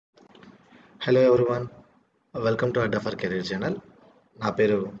Hello everyone, welcome to Adda for Career channel. నా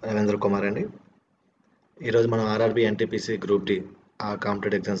పేరు రవీంద్ర కుమార్ అండి. ఈరోజు మనం RRB NTPC group D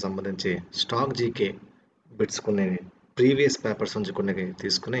competitive exam సంబంధించి స్టాక్ జీకే బిట్స్ కొన్ని ప్రీవియస్ పేపర్స్ నుంచి కొన్ని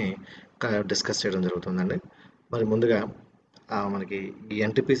తీసుకుని డిస్కస్ చేయడం జరుగుతుందండి. మరి ముందుగా మనకి ఈ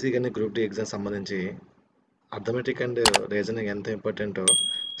ఎన్టీపీసీ కానీ గ్రూప్ డి ఎగ్జామ్ సంబంధించి అర్థమెటిక్ అండ్ రీజనింగ్ ఎంత ఇంపార్టెంటో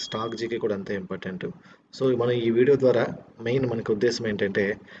స్టాక్ జీకే కూడా అంతే ఇంపార్టెంట్. సో మనం ఈ వీడియో ద్వారా మెయిన్ మనకి ఉద్దేశం ఏంటంటే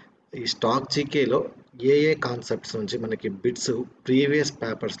ఈ స్టాక్ జీకేలో ఏ కాన్సెప్ట్స్ నుంచి మనకి బిట్స్ ప్రీవియస్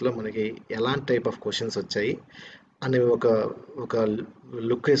పేపర్స్లో మనకి ఎలాంటి టైప్ ఆఫ్ క్వశ్చన్స్ వచ్చాయి అని ఒక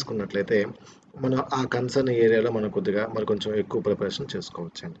లుక్ వేసుకున్నట్లయితే మనం ఆ కన్సర్న్ ఏరియాలో మనం కొద్దిగా మరి కొంచెం ఎక్కువ ప్రిపరేషన్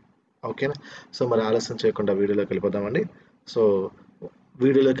చేసుకోవచ్చండి. ఓకేనా? సో మరి ఆలస్యం చేయకుండా వీడియోలోకి వెళ్ళిపోదామండి. సో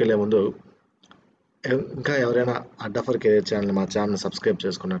వీడియోలోకి వెళ్ళే ముందు ఇంకా ఎవరైనా అడ్డా ఫర్ కెరీర్ ఛానల్ మా ఛానల్ సబ్స్క్రైబ్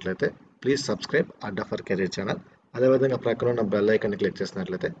చేసుకున్నట్లయితే please subscribe Adda for career channel. అదేవిధంగా ప్రక్కన ఉన్న బెల్ ఐకాన్ని క్లిక్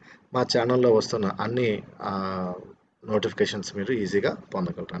చేసినట్లయితే మా ఛానల్లో వస్తున్న అన్ని నోటిఫికేషన్స్ మీరు ఈజీగా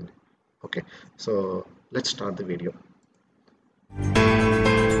పొందగలరండి. Okay, so let's start the video.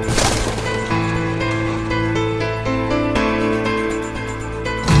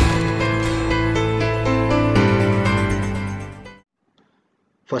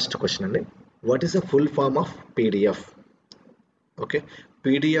 First question అండి, what is the full form of PDF? Okay,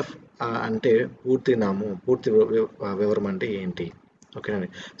 PDF అంటే పూర్తి వివరం అంటే ఏంటి? ఓకేనండి,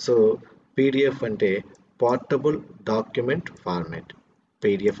 సో పీడిఎఫ్ అంటే పోర్టబుల్ డాక్యుమెంట్ ఫార్మాట్.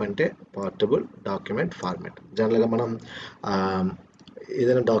 పీడిఎఫ్ అంటే పోర్టబుల్ డాక్యుమెంట్ ఫార్మాట్. జనరల్గా మనం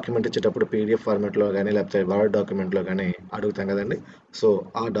ఏదైనా డాక్యుమెంట్ ఇచ్చేటప్పుడు పీడిఎఫ్ ఫార్మాట్లో కానీ లేకపోతే వర్డ్ డాక్యుమెంట్లో కానీ అడుగుతాం కదండి. సో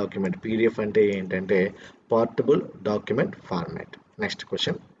ఆ డాక్యుమెంట్ పీడిఎఫ్ అంటే ఏంటంటే portable document format. Next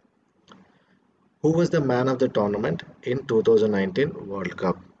question, who was the man of the tournament in 2019 world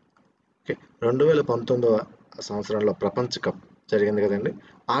cup? Okay, 2019 సంవత్సరంలో ప్రపంచ కప్ జరిగింది కదండి.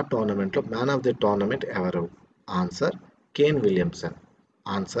 ఆ టోర్నమెంట్లో మ్యాన్ ఆఫ్ ది టోర్నమెంట్ ఎవరు? Answer Kane Williamson.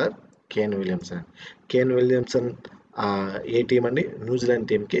 Answer Kane Williamson. Kane Williamson ఏ team అండి? న్యూజిలాండ్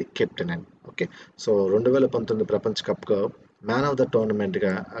టీంకి captain అండి. ఓకే, సో 2019 ప్రపంచ కప్లో మ్యాన్ ఆఫ్ ద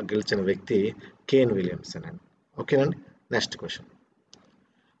టోర్నమెంట్గా గెలిచిన వ్యక్తి కేన్ విలియమ్సన్ అండి. ఓకేనండి, next question,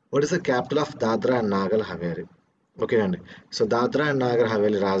 what is the capital of Dadra and Nagar Haveli? ఓకేనండి, సో దాద్రా అండ్ నాగర్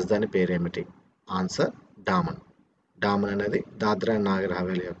హవేలీ రాజధాని పేరేమిటి? ఆన్సర్ డామన్. డామన్ అనేది దాద్రా అండ్ నాగర్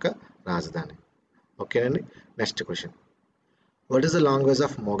హవేలీ యొక్క రాజధాని. ఓకేనండి, next question, what is the language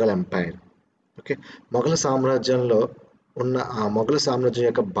of Mughal umpire? Okay, Mughal సామ్రాజ్యంలో ఉన్న మొఘల్ సామ్రాజ్యం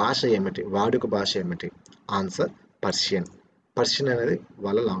యొక్క భాష ఏమిటి? వాడుక భాష ఏమిటి? Answer Persian. పర్షియన్ అనేది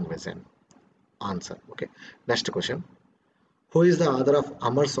వాళ్ళ లాంగ్వేజ్ అండి. Answer. Okay, next question, who is the author of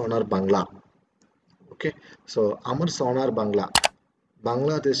Amar sonar Bangla? Okay, so Amar sonar బంగ్లా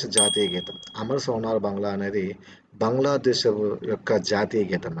బంగ్లాదేశ్ జాతీయ గీతం. అమర్ సోనార్ బంగ్లా అనేది బంగ్లాదేశ్ యొక్క జాతీయ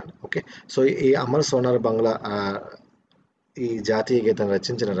గీతం అండి. ఓకే, సో ఈ అమర్ సోనార్ బంగ్లా ఈ జాతీయ గీతం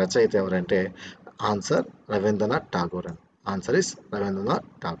రచించిన రచయిత ఎవరంటే ఆన్సర్ రవీంద్రనాథ్ ఠాగూర్ అండి. Answer is Rabindranath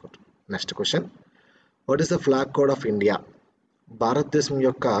Tagore. Next question, what is the flag code of India? భారతదేశం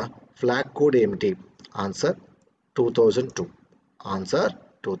యొక్క ఫ్లాగ్ కోడ్ ఏమిటి? ఆన్సర్ 2002. ఆన్సర్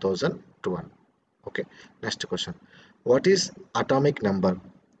 2002 అండి. Okay, next question, what is atomic number?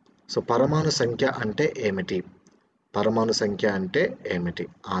 So పరమాణు సంఖ్య అంటే ఏమిటి? పరమాణు సంఖ్య అంటే ఏమిటి?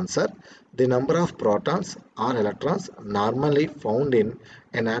 Answer the number of protons are electrons normally found in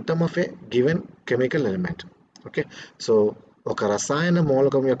N atom of a given chemical element. Okay, so ఒక రసాయన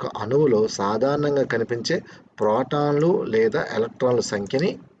మూలకం యొక్క అణువులో సాధారణంగా కనిపించే ప్రోటాన్లు లేదా ఎలక్ట్రాన్ల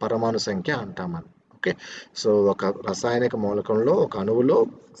సంఖ్యని పరమాణు సంఖ్య అంటామని. ఓకే, సో ఒక రసాయనిక మూలకంలో ఒక అణువులో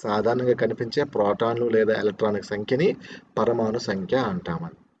సాధారణంగా కనిపించే ప్రోటాన్లు లేదా ఎలక్ట్రానిక్ సంఖ్యని పరమాణు సంఖ్య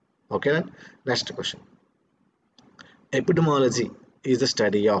అంటామని. ఓకేనా? Next question, epidemiology is the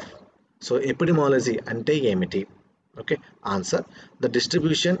study of. So epidemiology అంటే ఏమిటి? Okay, answer the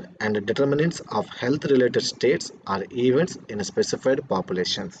distribution and determinants of health related states are events in specified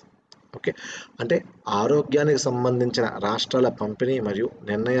populations. Okay, అంటే ఆరోగ్యానికి సంబంధించిన రాష్ట్రాల పంపిణీ మరియు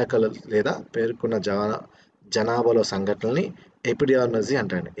నిర్ణాయకాలు లేదా పేర్కొన్న జనాభాలో సంఘటనల్ని ఎపిడియాలజీ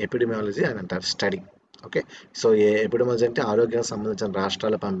అంటారండి. ఎపిడమియాలజీ అని అంటారు స్టడీ. ఓకే, సో ఎపిడమాలజీ అంటే ఆరోగ్యానికి సంబంధించిన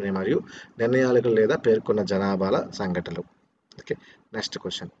రాష్ట్రాల పంపిణీ మరియు నిర్ణయాలకు లేదా పేర్కొన్న జనాభాల సంఘటనలు. Okay, next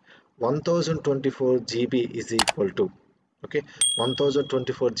question, 1024 GB is equal to. Okay,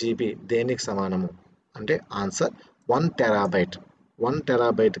 1024 GB దేనికి సమానము అంటే ఆన్సర్ 1 టెరాబైట్. 1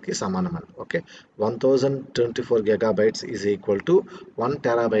 టెరాబైట్కి సమానం అండి. ఓకే, 1024 గెగాబైట్స్ ఈజ్ ఈక్వల్ టు 1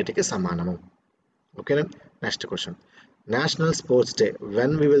 టెరాబైట్కి సమానము. ఓకేనండి, next question, national sports day,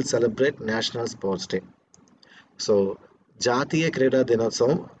 when we will celebrate national sports day? So జాతీయ క్రీడా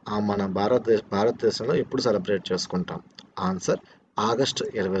దినోత్సవం మన భారతదేశంలో ఎప్పుడు సెలబ్రేట్ చేసుకుంటాం? Answer August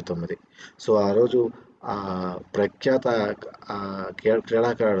 29. సో ఆ రోజు ప్రఖ్యాత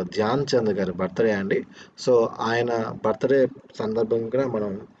క్రీడాకారుడు ధ్యాన్ చంద్ గారి బర్త్డే అండి. సో ఆయన బర్త్డే సందర్భంగా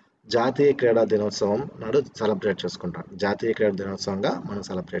మనం జాతీయ క్రీడా దినోత్సవం నాడు సెలబ్రేట్ చేసుకుంటాం. జాతీయ క్రీడా దినోత్సవంగా మనం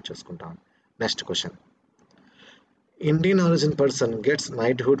సెలబ్రేట్ చేసుకుంటాం. Next question. Indian origin person gets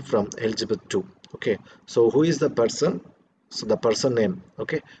knighthood from Elizabeth II. Okay, so who is the person? So the person name.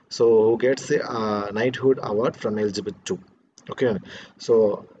 Okay, so who gets the knighthood award from Elizabeth II? Okay అండి. So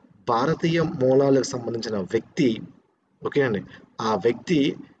భారతీయ మూలాలకు సంబంధించిన వ్యక్తి, okay అండి, ఆ వ్యక్తి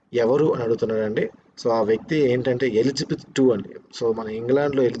ఎవరు అని అడుగుతున్నాడండి. So ఆ వ్యక్తి ఏంటంటే ఎలిజబెత్ టూ అండి. సో మన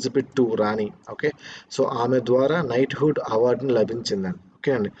ఇంగ్లాండ్లో ఎలిజబెత్ టూ రాణి. ఓకే, సో ఆమె ద్వారా నైట్హుడ్ అవార్డుని లభించిందండి.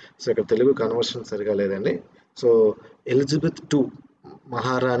 ఓకే అండి. సో ఇక్కడ తెలుగు కన్వర్షన్ సరిగా లేదండి. సో ఎలిజబెత్ టూ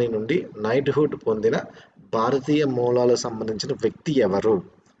మహారాణి నుండి నైట్హుడ్ పొందిన భారతీయ మూలాలకు సంబంధించిన వ్యక్తి ఎవరు?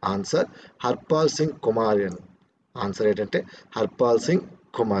 ఆన్సర్ హర్పాల్ సింగ్ కుమారన్. ఆన్సర్ ఏంటంటే హర్పాల్ సింగ్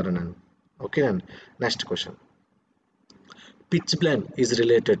కుమారన్ అండి. ఓకే అండి. Next question. Pitch blend is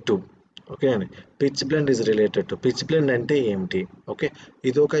related to. Okay అండి. Pitch blend is related to. Pitch blend అంటే ఏమిటి? ఓకే,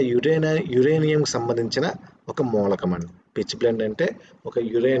 ఇది ఒక యురేనియం సంబంధించిన ఒక మూలకం అండి. పిచ్ బ్లెండ్ అంటే ఒక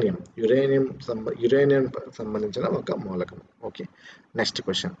యురేనియం సంబంధించిన ఒక మూలకం. Okay. Next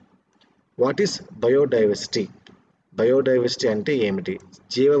question. What is biodiversity? Biodiversity అంటే ఏమిటి?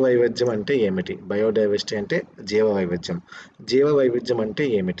 జీవ వైవిధ్యం అంటే ఏమిటి? బయోడైవర్సిటీ అంటే జీవ వైవిధ్యం. జీవ వైవిధ్యం అంటే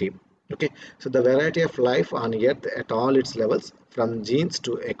ఏమిటి? Okay, so the variety of life on earth at all it's levels from jeans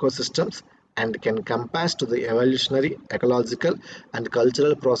to ecosystems and can compass to the evolutionary ecological and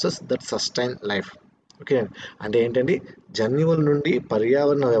cultural process that sustain life. Okay, అంటే ఏంటండి, జన్యువుల నుండి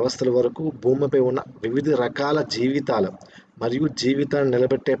పర్యావరణ వ్యవస్థల వరకు భూమిపై ఉన్న వివిధ రకాల జీవితాలు మరియు జీవితాన్ని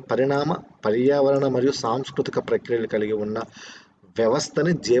నిలబెట్టే పరిణామ, పర్యావరణ మరియు సాంస్కృతిక ప్రక్రియలు కలిగి ఉన్న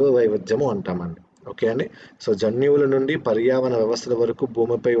వ్యవస్థని జీవ వైవిధ్యము అంటామండి. ఓకే అండి. సో జన్యువుల నుండి పర్యావరణ వ్యవస్థల వరకు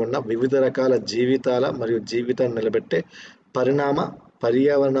భూమిపై ఉన్న వివిధ రకాల జీవితాల మరియు జీవితాన్ని నిలబెట్టే పరిణామ,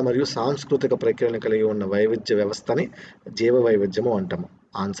 పర్యావరణ మరియు సాంస్కృతిక ప్రక్రియలను కలిగి ఉన్న వైవిధ్య వ్యవస్థని జీవ వైవిధ్యము అంటాము.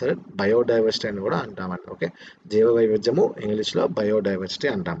 ఆన్సర్ బయోడైవర్సిటీ అని కూడా అంటామండి. ఓకే, జీవ వైవిధ్యము ఇంగ్లీష్లో బయోడైవర్సిటీ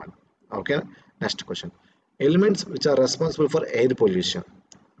అంటామండి. Okay. Next question. Elements which are responsible for air pollution.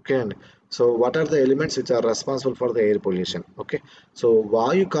 Okay అండి. So what are the elements which are responsible for the air pollution? Okay, so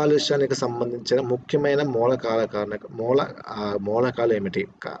వాయు కాలుష్యానికి సంబంధించిన ముఖ్యమైన మూలకాలు ఏమిటి?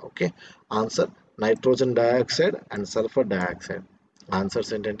 Okay, answer nitrogen dioxide and sulphur dioxide. Answers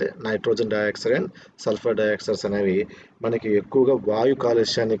ఏంటంటే nitrogen dioxide and sulphur dioxides అనేవి మనకి ఎక్కువగా వాయు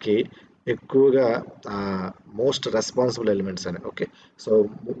కాలుష్యానికి ఎక్కువగా మోస్ట్ రెస్పాన్సిబుల్ ఎలిమెంట్స్ అని. ఓకే, సో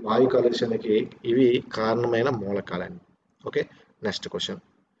వాయు కాలుష్యానికి ఇవి కారణమైన మూలకాలండి. Okay. Next question.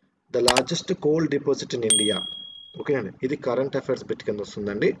 The largest coal deposit in India. Okay అండి, ఇది కరెంట్ అఫైర్స్ బిట్ కింద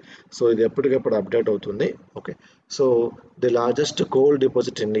వస్తుందండి. సో ఇది ఎప్పటికప్పుడు అప్డేట్ అవుతుంది. Okay, so the largest coal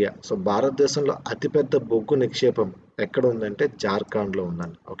deposit India. So భారతదేశంలో అతిపెద్ద బొగ్గు నిక్షేపం ఎక్కడ ఉందంటే జార్ఖండ్లో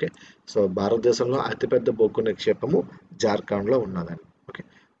ఉందండి. ఓకే, సో భారతదేశంలో అతిపెద్ద బొగ్గు నిక్షేపము జార్ఖండ్లో ఉన్నదండి. Okay.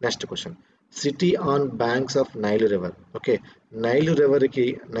 Next question. City on banks of Nile river. Okay, Nile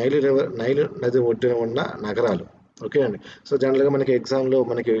నది ఒడ్డున ఉన్న నగరాలు. ఓకే అండి. సో జనరల్గా మనకి ఎగ్జామ్లో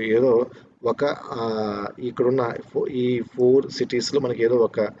మనకి ఏదో ఒక ఇక్కడున్న ఈ 4 సిటీస్లో మనకి ఏదో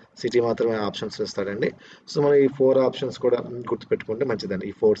ఒక సిటీ మాత్రమే ఆప్షన్స్ ఇస్తాడండి. సో మనం ఈ 4 ఆప్షన్స్ కూడా గుర్తుపెట్టుకుంటే మంచిదండి.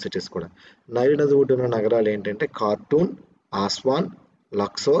 ఈ 4 సిటీస్ కూడా నైలు నది ఒడ్డున నగరాలు ఏంటంటే ఖార్టూమ్, ఆస్వాన్,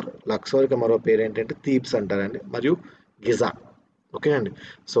 లక్సోర్కి మరో పేరు ఏంటంటే థీబ్స్ అంటారండి, మరియు గిజా. ఓకే అండి.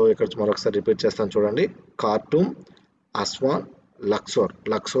 సో ఇక్కడ మరొకసారి రిపీట్ చేస్తాను చూడండి. ఖార్టూమ్, ఆస్వాన్,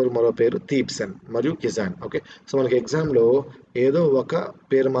 లక్సోర్ మరో పేరు థీబ్సన్ మరియు గిజాన్. ఓకే, సో మనకి ఎగ్జామ్లో ఏదో ఒక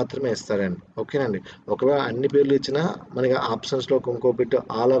పేరు మాత్రమే ఇస్తారండి. ఓకేనండి. ఒకవేళ అన్ని పేర్లు ఇచ్చినా మనకి ఆప్షన్స్లో ఇంకో bit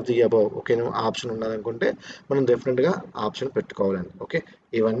all of the above okay option ఉన్నదనుకుంటే మనం డెఫినెట్గా ఆప్షన్ పెట్టుకోవాలండి. ఓకే,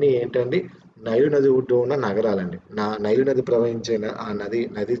 ఇవన్నీ ఏంటండి, నైలు నది ఒడ్డు ఉన్న నగరాలండి. నైలు నది ప్రవహించే ఆ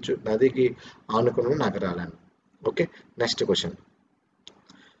నదికి ఆనుకున్న నగరాలండి. Okay. Next question.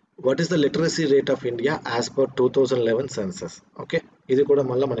 What is the literacy rate of India as per 2011 census? Okay, ఇది కూడా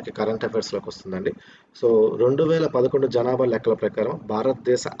మళ్ళీ మనకి కరెంట్ అఫైర్స్లోకి వస్తుందండి. సో 2011 జనాభా లెక్కల ప్రకారం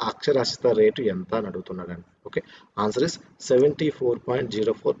భారతదేశ అక్షరాస్యత రేటు ఎంత అని అడుగుతున్నాడండి. Okay, answer is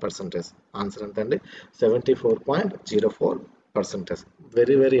 74.04%. ఆన్సర్ ఎంత అండి? 74.04%.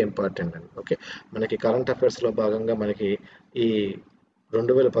 వెరీ వెరీ ఇంపార్టెంట్ అండి. ఓకే, మనకి కరెంట్ అఫైర్స్లో భాగంగా మనకి ఈ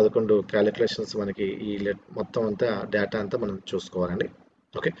 2011 క్యాలిక్యులేషన్స్ మనకి ఈ మొత్తం అంతా డేటా అంతా మనం చూసుకోవాలండి.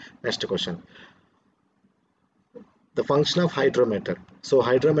 Okay. Next question. The function of hydrometer. So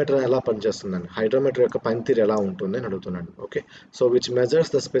hydrometer ఎలా పనిచేస్తుందండి? హైడ్రోమీటర్ యొక్క పనితీరు ఎలా ఉంటుంది అని అడుగుతున్నాను. Okay, so which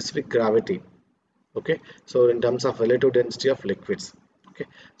measures the specific gravity. Okay, so in terms of relative density of liquids. Okay, okay.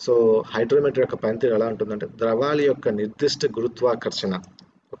 So hydrometer యొక్క పనితీరు ఎలా ఉంటుందంటే ద్రవాల యొక్క నిర్దిష్ట గురుత్వాకర్షణ.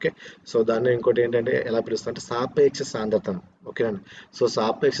 ఓకే. సో దాన్ని ఇంకోటి ఏంటంటే ఎలా పిలుస్తారంటే సాపేక్ష సాంద్రతను. ఓకేనండి. సో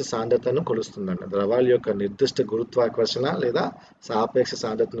సాపేక్ష సాంద్రతను కొలుస్తుందండి. ద్రవాల యొక్క నిర్దిష్ట గురుత్వాకర్షణ లేదా సాపేక్ష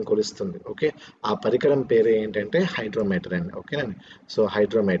సాంద్రతను కొలుస్తుంది. ఓకే. ఆ పరికరం పేరు ఏంటంటే హైడ్రోమీటర్ అండి. ఓకేనండి. So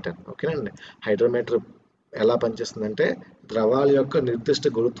hydrometer. ఓకేనండి. హైడ్రోమీటర్ ఎలా పనిచేస్తుందంటే ద్రవాల యొక్క నిర్దిష్ట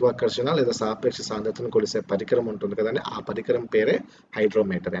గురుత్వాకర్షణ లేదా సాపేక్ష సాంద్రతను కొలిసే పరికరం ఉంటుంది కదండి, ఆ పరికరం పేరే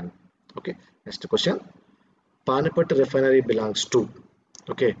హైడ్రోమీటర్ అండి. Okay. Next question. Panipat refinery belongs to.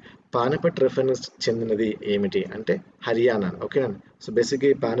 Okay. Panipat refinery చెందినది ఏమిటి అంటే హర్యానా. ఓకేనండి. సో బేసిక్గా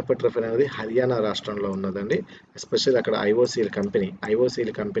ఈ పానిపట్ రిఫైనరీ అనేది హర్యానా రాష్ట్రంలో ఉన్నదండి. ఎస్పెషల్లీ అక్కడ IOCL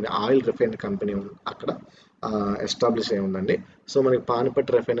company oil refinery company అక్కడ ఎస్టాబ్లిష్ అయి ఉందండి. సో మనకి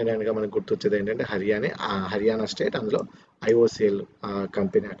పానిపట్ రిఫైనరీ అనగా మనకు గుర్తొచ్చేది ఏంటంటే హర్యానా స్టేట్, అందులో ఐఓసీఎల్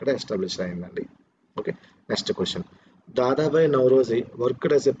కంపెనీ అక్కడ ఎస్టాబ్లిష్ అయిందండి. Okay. Next question. Dadabhai Naoroji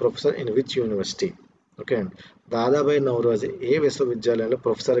worked as a professor in which university. Okay అండి. దాదాబాయి నౌరోజీ ఏ విశ్వవిద్యాలయంలో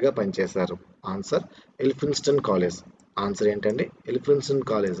ప్రొఫెసర్గా పనిచేశారు? Answer Elphinstone college. ఆన్సర్ ఏంటండి? ఎల్ఫిన్స్టన్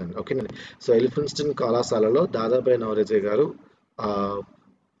కాలేజ్ అండి. ఓకేనండి. సో ఎల్ఫిన్స్టన్ కళాశాలలో దాదాబాయి నౌరోజీ గారు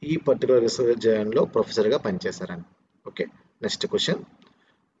ఈ పర్టికులర్ విశ్వవిద్యాలయంలో ప్రొఫెసర్గా పనిచేశారండి. Okay. Next question.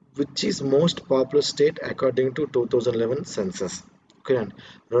 Which is most popular state according to 2011 census. Okay అండి.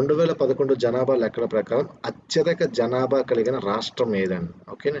 2011 జనాభా లెక్కల ప్రకారం అత్యధిక జనాభా కలిగిన రాష్ట్రం ఏదండి?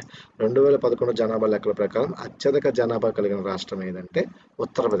 ఓకేనా. 2011 జనాభా లెక్కల ప్రకారం అత్యధిక జనాభా కలిగిన రాష్ట్రం ఏదంటే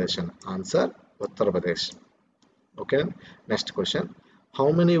ఉత్తరప్రదేశ్ అండి. ఆన్సర్ ఉత్తరప్రదేశ్. ఓకేనండి. Next question. How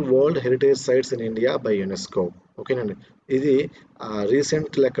many world heritage sites in India by UNESCO. ఓకేనండి. ఇది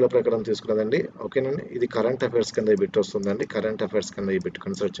రీసెంట్ లెక్కల ప్రకారం తీసుకున్నదండి. ఓకేనండి. ఇది కరెంట్ అఫైర్స్ కింద ఈ బిట్ వస్తుందండి. కరెంట్ అఫైర్స్ కింద ఈ బిట్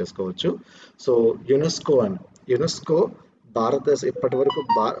కన్సిడర్ చేసుకోవచ్చు. సో యునెస్కో అండి. యునెస్కో భారతదేశం ఇప్పటి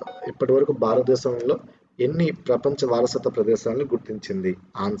వరకు భారతదేశంలో ఎన్ని ప్రపంచ వారసత్వ ప్రదేశాలను గుర్తించింది?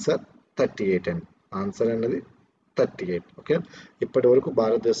 ఆన్సర్ 38 అండి. ఆన్సర్ అనేది 38. ఓకే. ఇప్పటి వరకు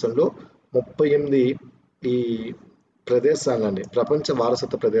భారతదేశంలో 38 ఈ ప్రదేశాలండి ప్రపంచ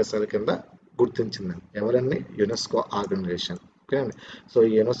వారసత్వ ప్రదేశాల కింద గుర్తించిందండి. ఎవరండి? UNESCO organisation. ఓకే అండి. సో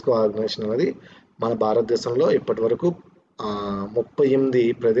ఈ యునెస్కో ఆర్గనైజేషన్ అనేది మన భారతదేశంలో ఇప్పటి వరకు 38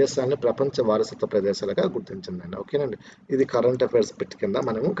 ప్రదేశాలను ప్రపంచ వారసత్వ ప్రదేశాలుగా గుర్తించిందండి. ఓకేనండి. ఇది కరెంట్ అఫైర్స్ బిట్ కింద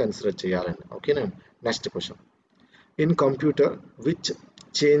మనము కన్సిడర్ చేయాలండి. ఓకేనండి. Next question. In computer which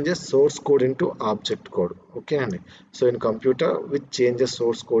changes source code into object code. ఓకేనండి. So in computer which changes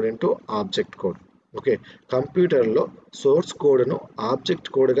source code into object code. Okay. కంప్యూటర్లో సోర్స్ కోడ్ను ఆబ్జెక్ట్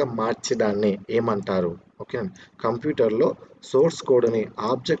కోడ్గా మార్చడాన్ని ఏమంటారు? ఓకే అండి. కంప్యూటర్లో సోర్స్ కోడ్ని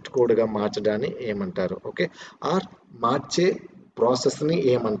ఆబ్జెక్ట్ కోడ్గా మార్చడాన్ని ఏమంటారు? ఓకే. ఆర్ మార్చే ప్రాసెస్ని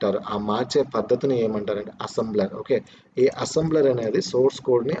ఏమంటారు? ఆ మార్చే పద్ధతిని ఏమంటారంటే అసెంబ్లర్. ఓకే. ఈ అసెంబ్లర్ అనేది సోర్స్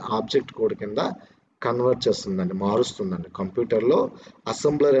కోడ్ని ఆబ్జెక్ట్ కోడ్ కింద కన్వర్ట్ చేస్తుందండి, మారుస్తుందండి. కంప్యూటర్లో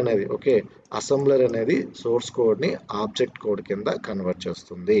అసెంబ్లర్ అనేది అసెంబ్లర్ అనేది సోర్స్ కోడ్ని ఆబ్జెక్ట్ కోడ్ కింద కన్వర్ట్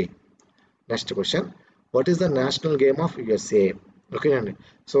చేస్తుంది. Next question. What is the national game of USA. ఓకేనండి.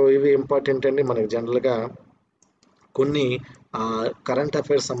 సో ఇవి ఇంపార్టెంట్ అండి. మనకి జనరల్గా కొన్ని కరెంట్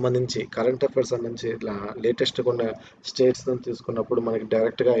అఫైర్స్ సంబంధించి ఇట్లా లేటెస్ట్ కొన్ని స్టేట్స్ తీసుకున్నప్పుడు మనకి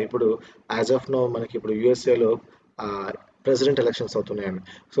డైరెక్ట్గా ఇప్పుడు యాజ్ ఆఫ్ నో మనకి ఇప్పుడు యుఎస్ఏలో ప్రెసిడెంట్ ఎలక్షన్స్ అవుతున్నాయండి.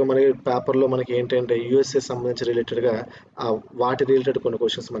 సో మనకి పేపర్లో మనకి ఏంటంటే యూఎస్ఏ సంబంధించి రిలేటెడ్గా వాటి రిలేటెడ్ కొన్ని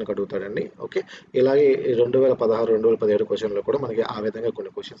క్వశ్చన్స్ మనకు అడుగుతాడండి. ఓకే. ఇలాగే 2016, 2017 క్వశ్చన్లో కూడా మనకి ఆ విధంగా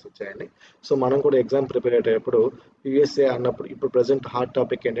కొన్ని క్వశ్చన్స్ వచ్చాయండి. సో మనం కూడా ఎగ్జామ్ ప్రిపేర్ అయ్యేటప్పుడు యూఎస్ఏ అన్నప్పుడు ఇప్పుడు ప్రజెంట్ హాట్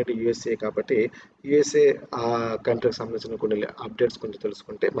టాపిక్ ఏంటంటే యూఎస్ఏ కాబట్టి యూఎస్ఏ ఆ కంట్రీకి సంబంధించిన కొన్ని అప్డేట్స్ కొంచెం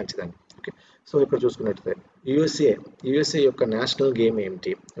తెలుసుకుంటే మంచిదండి. ఓకే. సో ఇక్కడ చూసుకున్నట్లయితే యుఎస్ఏ యొక్క నేషనల్ గేమ్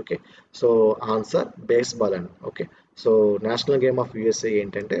ఏమిటి? ఓకే. సో ఆన్సర్ బేస్బాల్ అండి. Okay. So national game of USA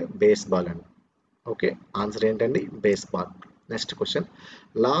ఏంటంటే బేస్బాల్ అండి. ఓకే. ఆన్సర్ ఏంటండి? Baseball. Next question.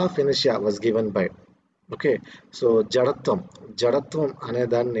 Law of inertia was given by. Okay. So జడత్వం అనే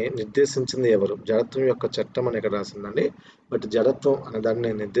దాన్ని నిర్దేశించింది ఎవరు? జడత్వం యొక్క చట్టం అని ఇక్కడ రాసిందండి. బట్ జడత్వం అనే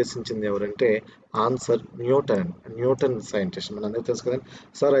దాన్ని నిర్దేశించింది ఎవరంటే ఆన్సర్ న్యూటన్ సైంటిస్ట్. మనందరికీ తెలుసు కదండి,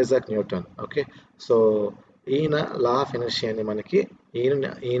 sir Isaac Newton. Okay. So ఈయన లా ఆఫ్ ఇనర్షియాని మనకి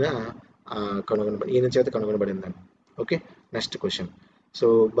ఈయన చేత కనుగొనబడిందండి. Okay. Next question. So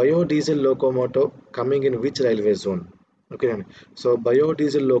biodiesel locomotive coming in which railway zone. Okay అండి. సో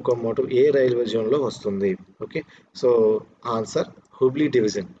బయోడీజిల్ లోకోమోటివ్ ఏ రైల్వే జోన్లో వస్తుంది? Okay. So answer Hubli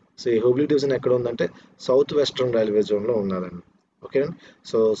division. So ఈ హుబ్లీ డివిజన్ ఎక్కడ ఉందంటే సౌత్ వెస్ట్రన్ రైల్వే జోన్లో ఉన్నదండి. ఓకే అండి.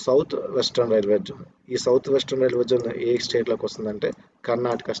 So south western railway zone, ఈ సౌత్ వెస్ట్రన్ రైల్వే జోన్ ఏ స్టేట్లోకి వస్తుందంటే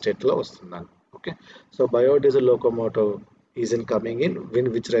కర్ణాటక స్టేట్లో వస్తుందండి. Okay. So biodiesel locomotive is in coming in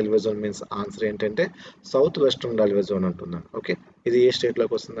which railway zone means answer ఏంటంటే సౌత్ వెస్ట్రన్ రైల్వే జోన్ అంటుందండి. ఓకే. ఇది ఏ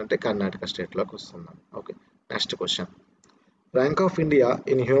స్టేట్లోకి వస్తుందంటే కర్ణాటక స్టేట్లోకి వస్తుందండి. Okay. Next question. Rank of India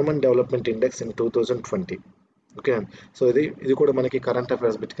in human development index in 2020. Okay అండి. So ఇది కూడా మనకి current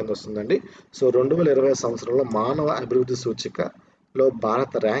affairs bit కింద వస్తుందండి. సో 2020 సంవత్సరంలో మానవ అభివృద్ధి సూచికలో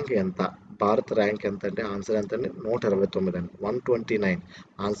భారత ర్యాంక్ ఎంత అంటే ఆన్సర్ ఎంత అండి? 129 అండి. 129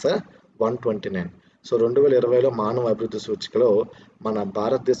 ఆన్సర్ 129. సో 2020లో మానవ అభివృద్ధి సూచికలో మన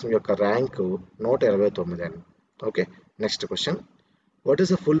భారతదేశం యొక్క ర్యాంకు 129 అండి. Okay, next question. What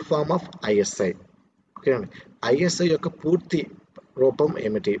is the full form of ISI? Okay అండి. ఐఎస్ఐ యొక్క పూర్తి రూపం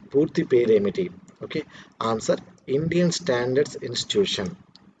ఏమిటి? పూర్తి పేరు ఏమిటి? Okay, answer Indian standards institution.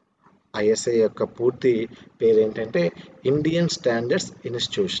 ISI యొక్క పూర్తి పేరు ఏంటంటే ఇండియన్ స్టాండర్డ్స్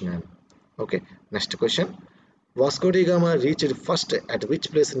ఇన్స్టిట్యూషన్ అండి. Okay, next question. Vasco D gamma reached first at which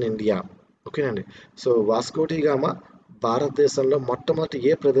place in India? ఓకేనండి. సో వాస్కో డి గామా భారతదేశంలో మొట్టమొదటి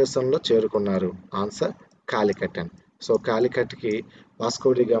ఏ ప్రదేశంలో చేరుకున్నారు? ఆన్సర్ కాలికట్ అండి. So కాలికట్కి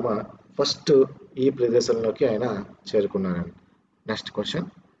Vasco D gamma first ఈ ప్రదేశంలోకి ఆయన చేరుకున్నారండి. Next question.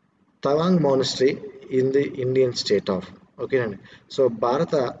 Tawang monastery in the Indian state of. ఓకేనండి. సో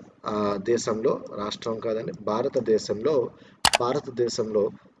దేశంలో, రాష్ట్రం కాదండి, భారతదేశంలో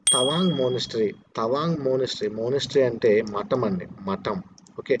తవాంగ్ మోనస్ట్రీ అంటే మఠం అండి, మఠం.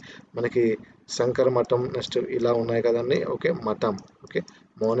 ఓకే, మనకి శంకర మఠం నెక్స్ట్ ఇలా ఉన్నాయి కదండి. ఓకే, మఠం. ఓకే,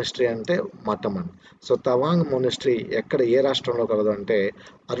 మోనస్ట్రీ అంటే మఠం అండి. సో తవాంగ్ మోనస్ట్రీ ఏ రాష్ట్రంలో కలదు అంటే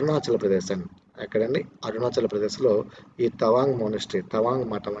అరుణాచల్ ప్రదేశ్ అండి. ఎక్కడండి? అరుణాచల్ ప్రదేశ్లో ఈ తవాంగ్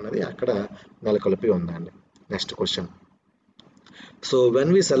మఠం అనేది అక్కడ నెలకొల్పి ఉందండి. Next question. So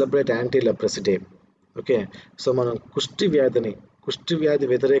when we celebrate anti leprosy day? Okay, so మనం కుష్టి వ్యాధి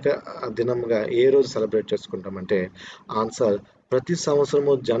వ్యతిరేక దినంగా ఏ రోజు సెలబ్రేట్ చేసుకుంటామంటే ఆన్సర్ ప్రతి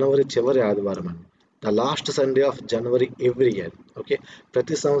సంవత్సరము జనవరి చివరి ఆదివారం అండి. The last Sunday of January every year. Okay,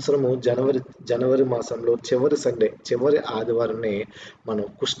 ప్రతి సంవత్సరము జనవరి మాసంలో చివరి ఆదివారాన్ని మనం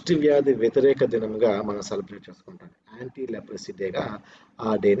కుష్టి వ్యాధి వ్యతిరేక దినంగా మనం సెలబ్రేట్ చేసుకుంటాం. యాంటీ లెప్రసీ డేగా ఆ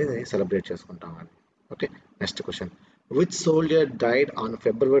డేని సెలబ్రేట్ చేసుకుంటామండి. Okay, next question. Which soldier died on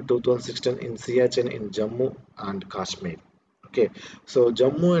February 2016 in Siachen in Jammu and Kashmir? Okay, so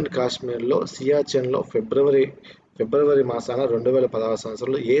Jammu and కాశ్మీర్లో సియాచెన్లో ఫిబ్రవరి మాసాన 2016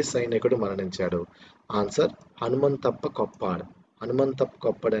 సంవత్సరంలో ఏ సైనికుడు మరణించాడు? ఆన్సర్ హనుమంతప్ప కొప్పాడ్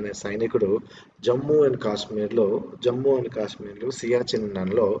అనే సైనికుడు జమ్మూ అండ్ కాశ్మీర్లో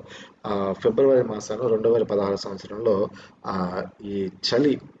సియాచెన్లో ఫిబ్రవరి మాసాన 2016 సంవత్సరంలో ఈ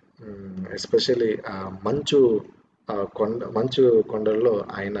చలి ఎస్పెషల్లీ మంచు కొండల్లో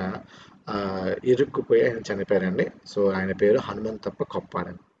ఆయన ఇరుక్కుపోయి ఆయన చనిపోయారండి. సో ఆయన పేరు Hanumanthappa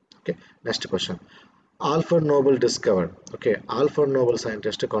కొప్పాడు. Okay, next question. Alfred Nobel discovered. Okay, Alfred Nobel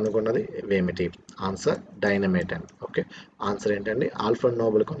scientist కనుగొన్నది ఏమిటి? ఆన్సర్ డైనమైట్ అండి. ఓకే, ఆన్సర్ ఏంటండి? ఆల్ఫ్రెడ్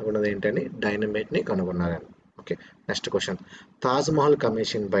నోబెల్ కనుగొన్నది ఏంటండి? డైనమైట్ని కనుగొన్నారండి. Okay, next question. Taj Mahal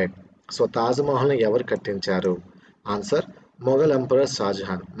commission by. So తాజ్మహల్ని ఎవరు కట్టించారు? Answer Mughal emperor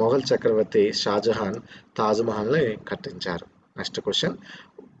Shahjahan. మొఘల్ చక్రవర్తి షాజహాన్ తాజ్మహల్ని కట్టించారు. Next question.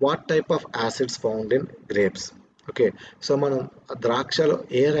 What type of acids found in grapes? Okay, so మనం ద్రాక్షలో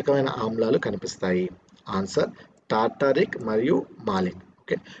ఏ రకమైన ఆమ్లాలు కనిపిస్తాయి? ఆన్సర్ టార్టారిక్ మరియు మాలిక్.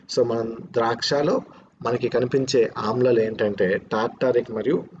 ఓకే, సో మనం ద్రాక్షలో మనకి కనిపించే ఆమ్లాలు ఏంటంటే టార్టారిక్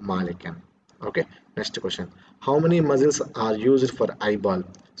మరియు మాలిక్ అని. Okay, next question. How many muscles are used for eyeball?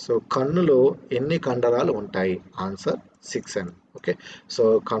 So కన్నులో ఎన్ని కండరాలు ఉంటాయి? ఆన్సర్ 6 అని. ఓకే, సో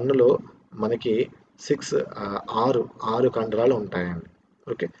కన్నులో మనకి 6 కండరాలు ఉంటాయండి.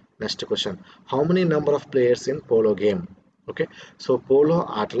 Okay, next question. How many number of players in polo game? Okay, so polo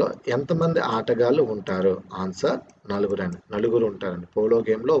ఆటలో ఎంతమంది ఆటగాళ్ళు ఉంటారు? ఆన్సర్ నలుగురు ఉంటారండి. పోలో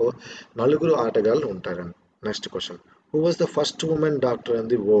గేమ్లో 9 ఆటగాళ్ళు ఉంటారండి. Next question. Who was the first women doctor in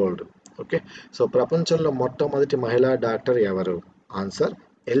the world? Okay, so ప్రపంచంలో మొట్టమొదటి మహిళా డాక్టర్ ఎవరు? Answer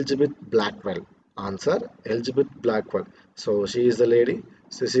Elizabeth Blackwell. So she is the lady.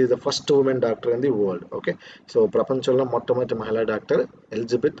 So she is the first women doctor in the world. Okay, so ప్రపంచంలో మొట్టమొదటి మహిళా doctor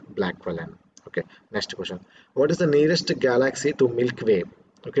Elizabeth Blackwell అండి. Okay, next question. What is the nearest Galaxy to milk way?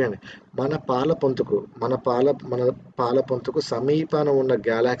 Okay అండి, మన పాలపొంతుకు సమీపాన ఉన్న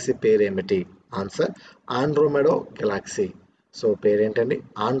Galaxy పేరేమిటి? Answer ఆండ్రోమెడో Galaxy. So పేరేంటండి?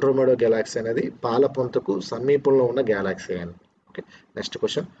 ఆండ్రోమెడో గెలాక్సీ అనేది పాలపొంతుకు సమీపంలో ఉన్న గ్యాలాక్సీ అని. Okay, next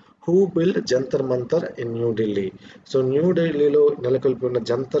question. Who build Jantar Mantar in New Delhi? So న్యూఢిల్లీలో నెలకొల్పి ఉన్న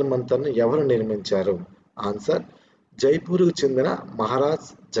జంతర్ మంతర్ని ఎవరు నిర్మించారు? ఆన్సర్ జైపూర్కు చెందిన మహారాజ్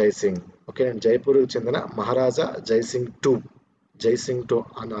జైసింగ్. ఓకే, జైపూర్కు చెందిన మహారాజా జైసింగ్ టూ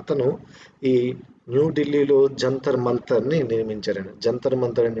అన్న అతను ఈ న్యూఢిల్లీలో జంతర్ మంతర్ని నిర్మించారండి. జంతర్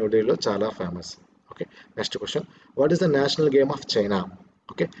మంతర్ న్యూఢిల్లీలో చాలా famous. Okay, next question. What is the national game of China?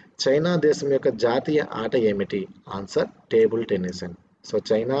 Okay, China దేశం యొక్క జాతీయ ఆట ఏమిటి? ఆన్సర్ టేబుల్ టెన్నిస్ అండి. సో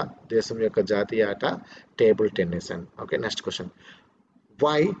చైనా దేశం యొక్క జాతీయ ఆట టేబుల్ టెన్నిస్ అండి. Okay, next question.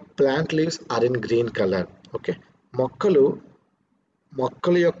 Why plant leaves are in green colour? Okay, మొక్కలు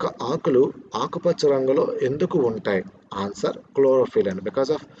మొక్కల యొక్క ఆకులు ఆకుపచ్చ రంగులో ఎందుకు ఉంటాయి? ఆన్సర్ క్లోరోఫిల్ అండి. బికాస్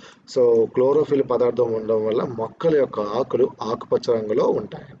ఆఫ్ సో క్లోరోఫిల్ పదార్థం ఉండడం వల్ల మొక్కల యొక్క ఆకులు ఆకుపచ్చ రంగులో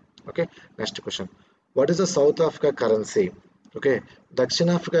ఉంటాయి. Okay, next question. What is the south Africa currency? Okay,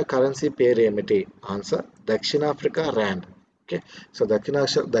 దక్షిణాఫ్రికా కరెన్సీ పేరు ఏమిటి? ఆన్సర్ దక్షిణాఫ్రికా ర్యాండ్. ఓకే, సో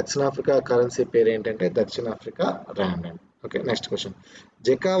దక్షిణాఫ్రికా కరెన్సీ పేరు ఏంటంటే దక్షిణాఫ్రికా ర్యాండ్ అండి. Okay, next question.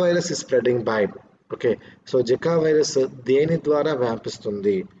 Zika virus is spreading by. Okay, so Zika virus దేని ద్వారా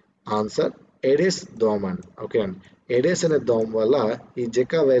వ్యాపిస్తుంది? ఆన్సర్ ఎడెస్ దోమ అండి. ఓకే అండి, ఎడెస్ అనే దోమ వల్ల ఈ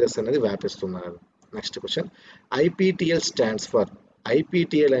జికా వైరస్ అనేది వ్యాపిస్తున్నారు. Next question. ఐపీటీఎల్ stands for.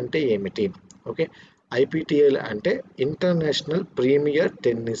 ఐపీటీఎల్ అంటే ఏమిటి? ఓకే, ఐపీటీఎల్ అంటే international premier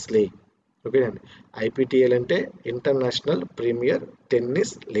tennis league. Okay అండి, ఐపీటీఎల్ అంటే ఇంటర్నేషనల్ ప్రీమియర్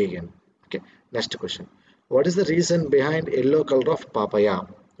టెన్నిస్ లీగ్ అండి. Okay, next question. What is the reason behind yellow colour of పాపయా?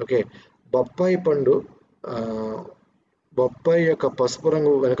 Okay, బొప్పాయి పండు ఆ, బొప్పాయి యొక్క పసుపు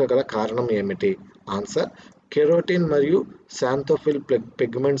రంగు వెనుక గల కారణం ఏమిటి? ఆన్సర్ కెరోటిన్ మరియు శాంతోఫిల్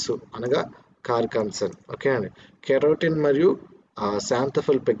పిగ్మెంట్స్ అనగా కార్కాన్సన్. ఓకే అండి, కెరోటిన్ మరియు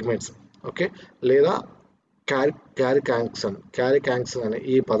శాంతోఫిల్ పిగ్మెంట్స్, ఓకే, లేదా క్యారికాంక్సన్ అనే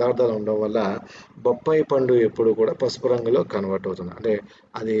ఈ పదార్థాలు ఉండడం వల్ల బొప్పాయి పండు ఎప్పుడు కూడా పసుపు రంగులో కన్వర్ట్ అవుతుంది. అంటే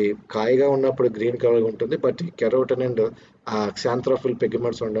అది కాయగా ఉన్నప్పుడు గ్రీన్ కలర్ ఉంటుంది, బట్ ఈ కెరోటిన్ అండ్ శాంథ్రోఫిల్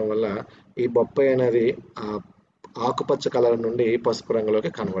పిగ్మెంట్స్ ఉండడం వల్ల ఈ బొప్పాయి అనేది ఆకుపచ్చ కలర్ నుండి పసుపు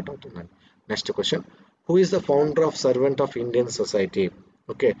రంగులోకి కన్వర్ట్ అవుతుందండి. Next question. Who is the founder of servant of Indian society?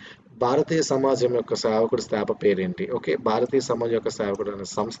 Okay, భారతీయ సమాజం యొక్క సేవకుడు స్థాప పేరేంటి? ఓకే, భారతీయ సమాజం యొక్క సేవకుడు అనే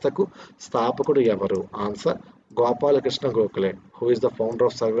సంస్థకు స్థాపకుడు ఎవరు? Answer Gopalakrishna Gokhale. Who is the founder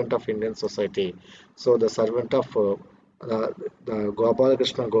of servant of Indian society? So the servant of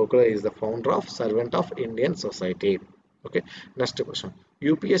Gopalakrishna Gokhale is the founder of servant of Indian society. Okay, next question.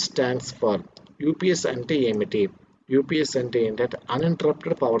 UPS stands for. UPS అంటే ఏమిటి? యూపీఎస్ అంటే ఏంటంటే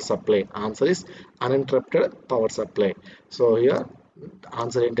uninterrupted power supply. Answer is uninterrupted power supply. So here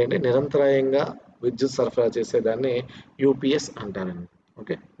answer ఏంటంటే నిరంతరాయంగా విద్యుత్ సరఫరా చేసేదాన్ని UPS అంటారండి.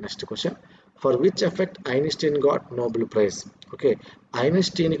 Okay, next question. For which effect Einstein got Nobel prize? Okay,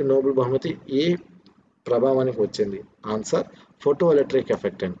 ఐన్స్టీన్కి Nobel బహుమతి ఏ ప్రభావానికి వచ్చింది? ఆన్సర్ ఫోటో ఎలక్ట్రిక్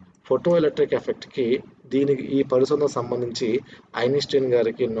ఎఫెక్ట్ అండి. ఫోటో ఎలక్ట్రిక్ ఎఫెక్ట్కి ఈ పరిశోధనకు సంబంధించి ఐన్స్టీన్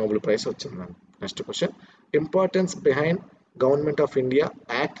గారికి నోబెల్ ప్రైజ్ వచ్చిందండి. Next question. Importance behind government of India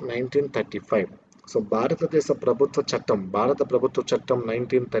act 1935. So భారత ప్రభుత్వ చట్టం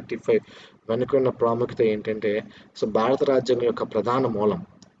 1935 వెనుక ఉన్న ప్రాముఖ్యత ఏంటంటే సో భారత రాజ్యాంగం యొక్క ప్రధాన మూలం.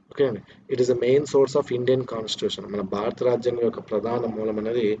 ఓకే అండి, it is the main source of Indian constitution. మన భారత రాజ్యాంగం యొక్క ప్రధాన మూలం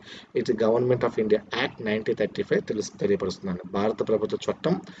అనేది it government of India act 1935 తెలియపరుస్తుందండి. భారత ప్రభుత్వ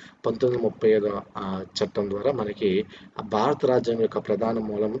చట్టం 1935 చట్టం ద్వారా మనకి ఆ భారత రాజ్యాంగం యొక్క ప్రధాన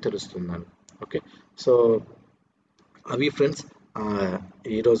మూలము తెలుస్తుందండి. ఓకే, సో అవి ఫ్రెండ్స్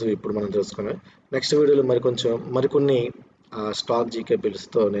ఈరోజు ఇప్పుడు మనం తెలుసుకున్నాం. నెక్స్ట్ వీడియోలో మరికొన్ని స్టాక్ జీకే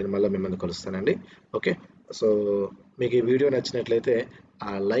బిల్స్తో నేను మళ్ళీ మిమ్మల్ని కలుస్తానండి. ఓకే, సో మీకు ఈ వీడియో నచ్చినట్లయితే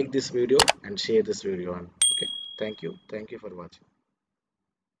like this video and share this video అండి. Okay, thank you for watching.